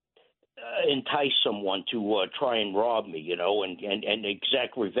 entice someone to try and rob me, and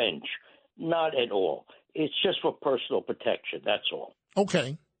exact revenge. Not at all. It's just for personal protection. That's all.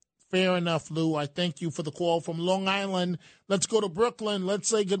 Okay. Fair enough, Lou. I thank you for the call from Long Island. Let's go to Brooklyn. Let's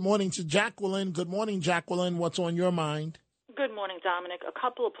say good morning to Jacqueline. Good morning, Jacqueline. What's on your mind? Good morning, Dominic. A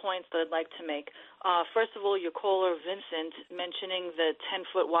couple of points that I'd like to make. First of all, your caller, Vincent, mentioning the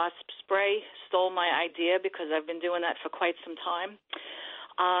 10-foot wasp spray stole my idea because I've been doing that for quite some time.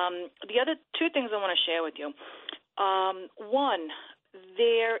 The other two things I want to share with you. One,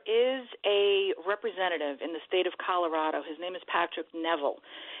 there is a representative in the state of Colorado. His name is Patrick Neville.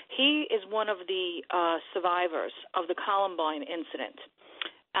 He is one of the survivors of the Columbine incident.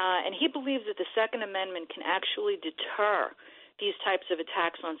 And he believes that the Second Amendment can actually deter these types of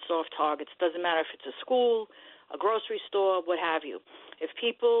attacks on soft targets. Doesn't matter if it's a school, a grocery store, what have you. If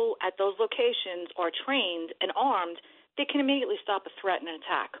people at those locations are trained and armed, they can immediately stop a threat and an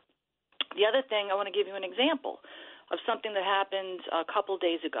attack. The other thing, I want to give you an example of something that happened a couple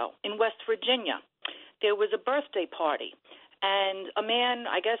days ago. In West Virginia, there was a birthday party. And a man,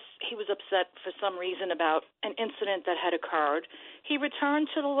 I guess he was upset for some reason about an incident that had occurred. He returned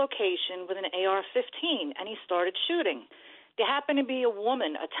to the location with an AR-15, and he started shooting. There happened to be a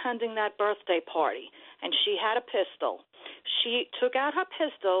woman attending that birthday party, and she had a pistol. She took out her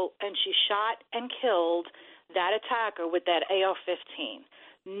pistol, and she shot and killed that attacker with that AR-15.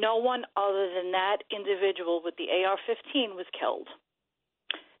 No one other than that individual with the AR-15 was killed.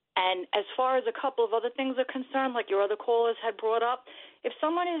 And as far as a couple of other things are concerned, like your other callers had brought up, if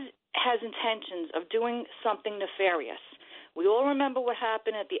someone has intentions of doing something nefarious, we all remember what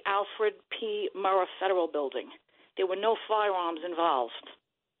happened at the Alfred P. Murrah Federal Building. There were no firearms involved.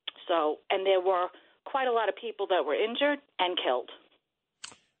 And there were quite a lot of people that were injured and killed.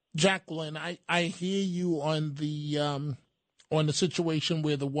 Jacqueline, I hear you on the situation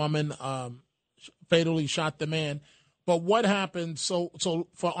where the woman fatally shot the man. But what happened, so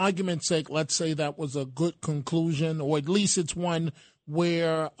for argument's sake, let's say that was a good conclusion, or at least it's one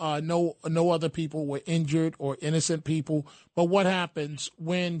where no other people were injured or innocent people. But what happens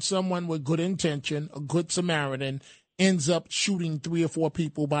when someone with good intention, a good Samaritan, ends up shooting 3 or 4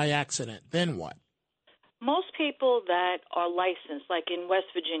 people by accident? Then what? Most people that are licensed, like in West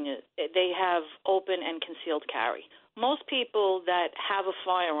Virginia, they have open and concealed carry. Most people that have a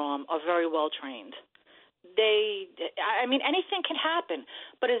firearm are very well trained. Anything can happen,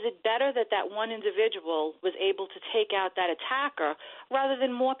 but is it better that one individual was able to take out that attacker rather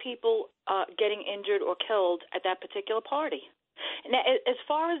than more people getting injured or killed at that particular party? Now, as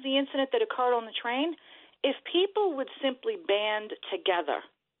far as the incident that occurred on the train, if people would simply band together,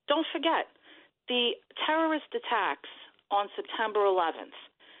 don't forget, the terrorist attacks on September 11th,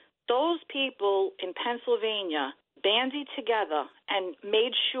 those people in Pennsylvania bandied together and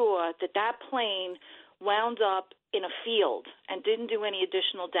made sure that plane wound up in a field and didn't do any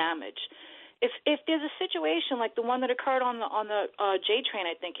additional damage. If there's a situation like the one that occurred on the J train,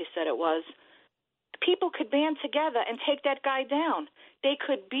 I think you said it was, people could band together and take that guy down. They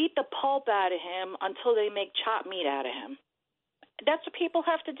could beat the pulp out of him until they make chopped meat out of him. That's what people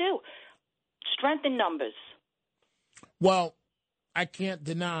have to do. Strength in numbers. Well, I can't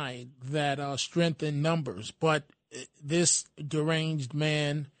deny that strength in numbers, but this deranged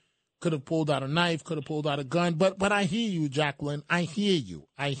man could have pulled out a knife, could have pulled out a gun. But I hear you, Jacqueline. I hear you.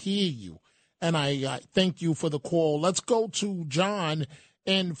 And I thank you for the call. Let's go to John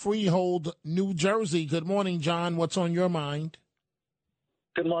in Freehold, New Jersey. Good morning, John. What's on your mind?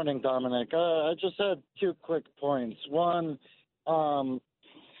 Good morning, Dominic. I just had 2 quick points. One,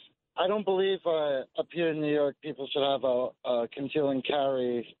 I don't believe up here in New York people should have a conceal and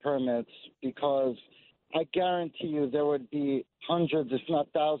carry permits because I guarantee you there would be hundreds, if not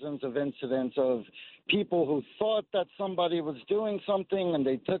thousands, of incidents of people who thought that somebody was doing something and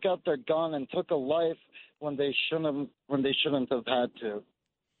they took out their gun and took a life when they shouldn't have had to.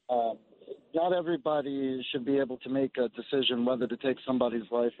 not everybody should be able to make a decision whether to take somebody's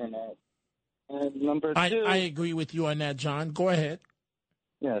life or not. And number two, I agree with you on that, John. Go ahead.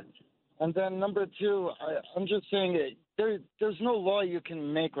 yeah. And then number two, I'm just saying there's no law you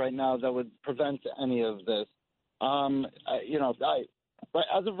can make right now that would prevent any of this. As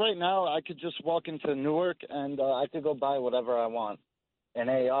of right now, I could just walk into Newark and I could go buy whatever I want. An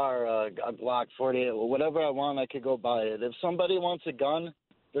AR, a Glock 48, whatever I want, I could go buy it. If somebody wants a gun,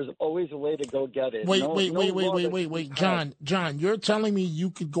 there's always a way to go get it. Wait, John, you're telling me you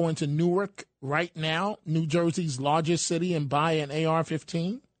could go into Newark right now, New Jersey's largest city, and buy an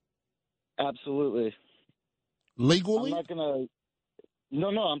AR-15? Absolutely. Legally? I'm not gonna. No,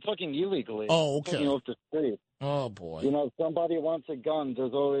 I'm talking illegally. Oh, okay. I'm talking off the street. Oh boy. You know, if somebody wants a gun,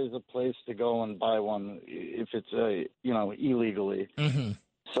 there's always a place to go and buy one if it's illegally. Mm-hmm.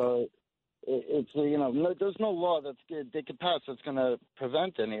 So it's there's no law they could pass that's going to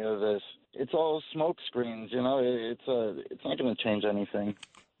prevent any of this. It's all smoke screens. It's not going to change anything.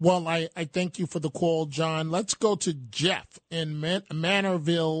 Well, I thank you for the call, John. Let's go to Jeff in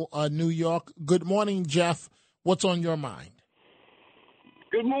Manorville, New York. Good morning, Jeff. What's on your mind?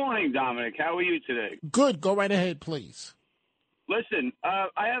 Good morning, Dominic. How are you today? Good. Go right ahead, please. Listen, I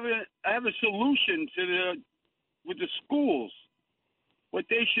have a solution with the schools. What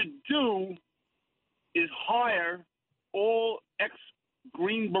they should do is hire all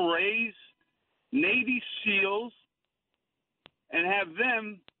ex-Green Berets, Navy SEALs, and have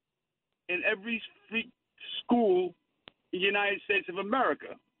them in every school in the United States of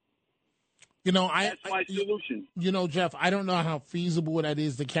America. That's my solution. Jeff, I don't know how feasible that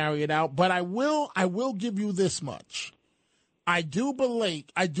is to carry it out, but I will give you this much. I do believe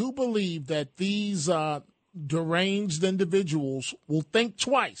that these deranged individuals will think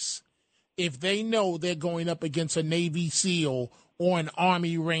twice if they know they're going up against a Navy SEAL or an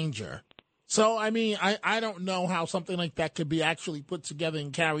Army Ranger. So, I mean, I don't know how something like that could be actually put together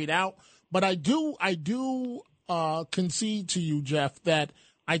and carried out, but I do concede to you, Jeff, that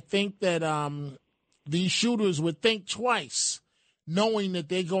I think that these shooters would think twice, knowing that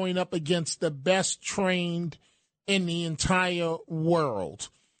they're going up against the best trained in the entire world.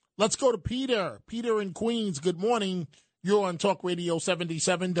 Let's go to Peter. Peter in Queens, good morning. You're on Talk Radio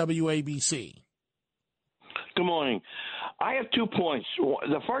 77 WABC. Good morning. I have 2 points.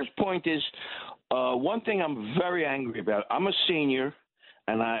 The first point is one thing I'm very angry about. I'm a senior,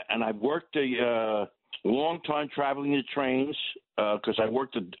 and I've worked a long time traveling the trains because I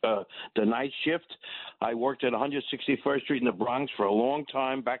worked the night shift. I worked at 161st Street in the Bronx for a long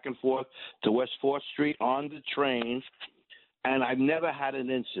time, back and forth to West 4th Street on the train, and I've never had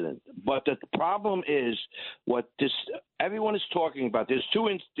an incident. But the problem is everyone is talking about. There's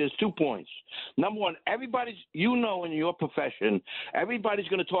 2 points. Number one, everybody's, in your profession, everybody's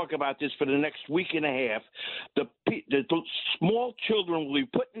going to talk about this for the next week and a half. The small children will be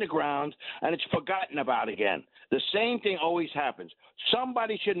put in the ground, and it's forgotten about again. The same thing always happens.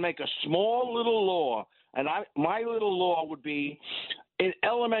 Somebody should make a small little law, and my little law would be in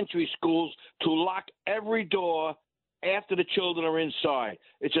elementary schools to lock every door after the children are inside.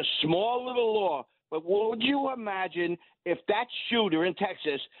 It's a small little law, but would you imagine if that shooter in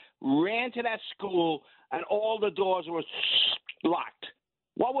Texas ran to that school and all the doors were locked?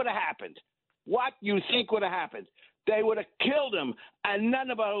 What would have happened? What you think would have happened? They would have killed him, and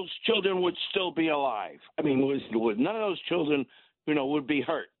none of those children would still be alive. I mean, none of those children, would be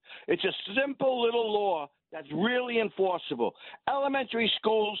hurt. It's a simple little law that's really enforceable. Elementary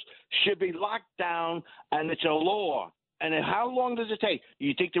schools should be locked down, and it's a law. And how long does it take? Do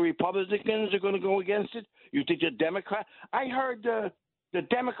you think the Republicans are going to go against it? You think the Democrat? I heard the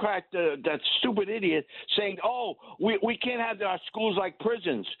Democrat, that stupid idiot, saying, we can't have our schools like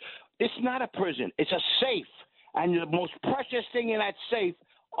prisons. It's not a prison. It's a safe. And the most precious thing in that safe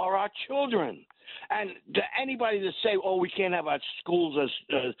are our children. And anybody to say, we can't have our schools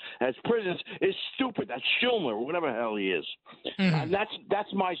as prisons is stupid. That's Schumer, or whatever the hell he is. Mm-hmm. And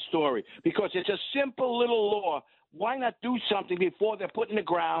that's my story. Because it's a simple little law. Why not do something before they're put in the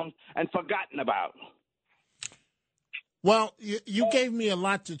ground and forgotten about? Well, you gave me a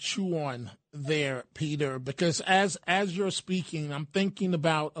lot to chew on there, Peter, because as you're speaking, I'm thinking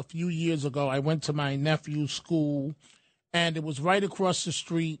about a few years ago, I went to my nephew's school, and it was right across the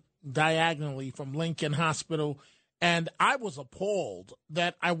street diagonally from Lincoln Hospital, and I was appalled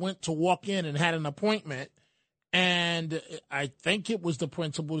that I went to walk in and had an appointment, and I think it was the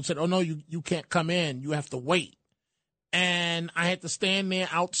principal who said, no, you can't come in, you have to wait. And I had to stand there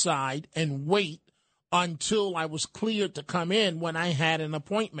outside and wait until I was cleared to come in when I had an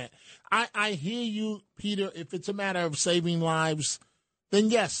appointment. I hear you, Peter. If it's a matter of saving lives, then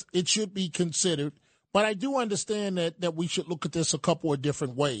yes, it should be considered. But I do understand that we should look at this a couple of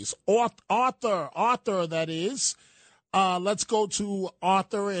different ways. Arthur, that is. Let's go to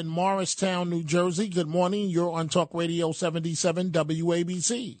Arthur in Morristown, New Jersey. Good morning. You're on Talk Radio 77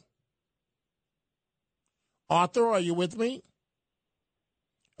 WABC. Arthur, are you with me?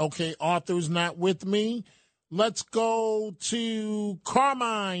 Okay, Arthur's not with me. Let's go to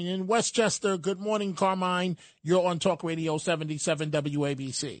Carmine in Westchester. Good morning, Carmine. You're on Talk Radio 77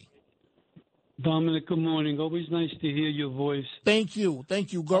 WABC. Dominic, good morning. Always nice to hear your voice. Thank you.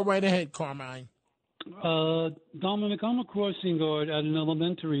 Go right ahead, Carmine. Dominic, I'm a crossing guard at an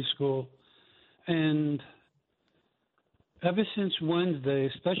elementary school. And ever since Wednesday,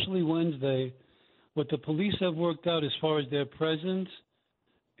 especially Wednesday, what the police have worked out as far as their presence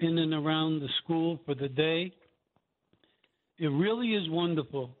in and around the school for the day, it really is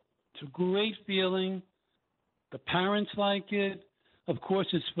wonderful. It's a great feeling. The parents like it. Of course,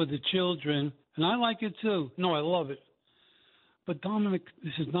 it's for the children, and I like it too. No, I love it. But, Dominic,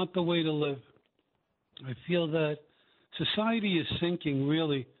 this is not the way to live. I feel that society is sinking,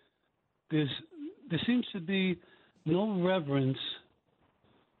 really. There seems to be no reverence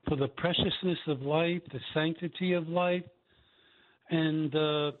for the preciousness of life, the sanctity of life. And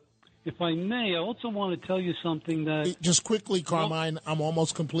if I may, I also want to tell you something that... Just quickly, Carmine, I'm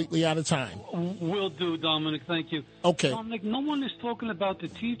almost completely out of time. Will do, Dominic. Thank you. Okay. Dominic, no one is talking about the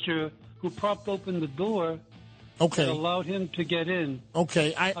teacher who propped open the door that allowed him to get in.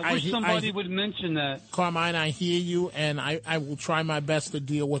 Okay. I wish somebody would mention that. Carmine, I hear you, and I will try my best to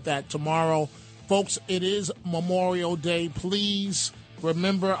deal with that tomorrow. Folks, it is Memorial Day. Please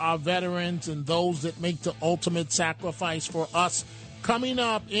remember our veterans and those that make the ultimate sacrifice for us. Coming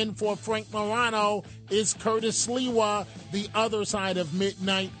up in for Frank Morano is Curtis Sliwa, The Other Side of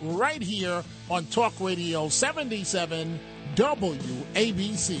Midnight, right here on Talk Radio 77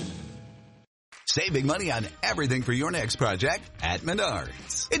 WABC. Saving money on everything for your next project at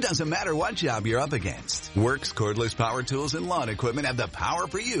Menards. It doesn't matter what job you're up against. Works, cordless power tools, and lawn equipment have the power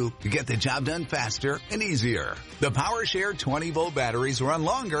for you to get the job done faster and easier. The PowerShare 20-volt batteries run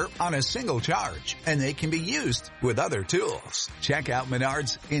longer on a single charge, and they can be used with other tools. Check out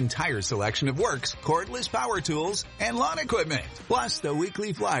Menards' entire selection of Works, cordless power tools, and lawn equipment. Plus the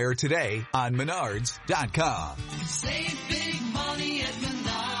weekly flyer today on Menards.com. Save